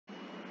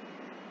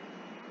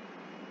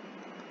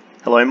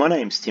Hello, my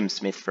name's Tim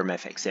Smith from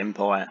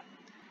FXEmpire.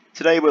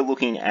 Today we're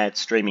looking at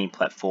streaming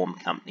platform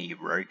company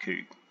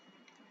Roku.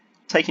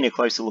 Taking a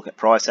closer look at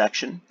price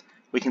action,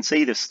 we can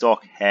see the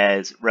stock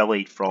has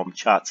rallied from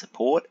chart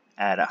support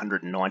at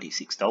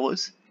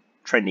 $196,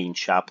 trending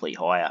sharply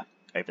higher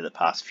over the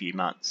past few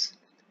months.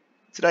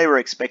 Today we're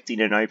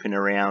expecting an open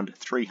around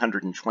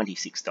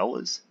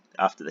 $326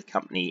 after the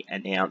company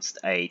announced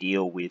a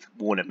deal with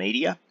Warner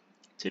Media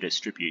to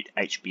distribute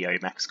HBO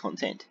Max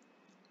content.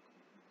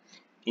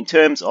 In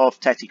terms of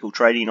tactical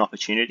trading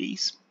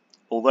opportunities,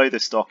 although the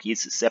stock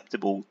is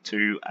susceptible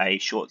to a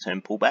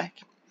short-term pullback,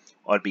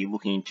 I'd be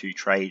looking to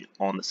trade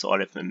on the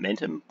side of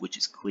momentum, which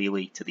is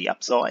clearly to the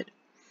upside.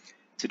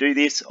 To do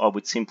this, I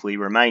would simply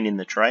remain in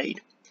the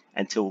trade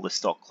until the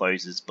stock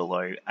closes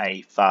below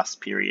a fast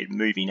period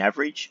moving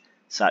average,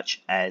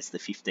 such as the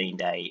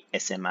 15-day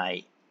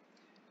SMA.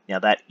 Now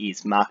that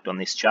is marked on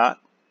this chart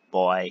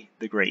by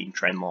the green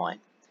trend line.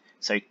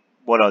 So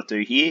what I'll do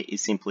here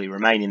is simply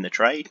remain in the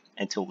trade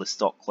until the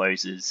stock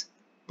closes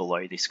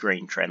below this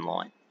green trend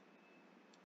line.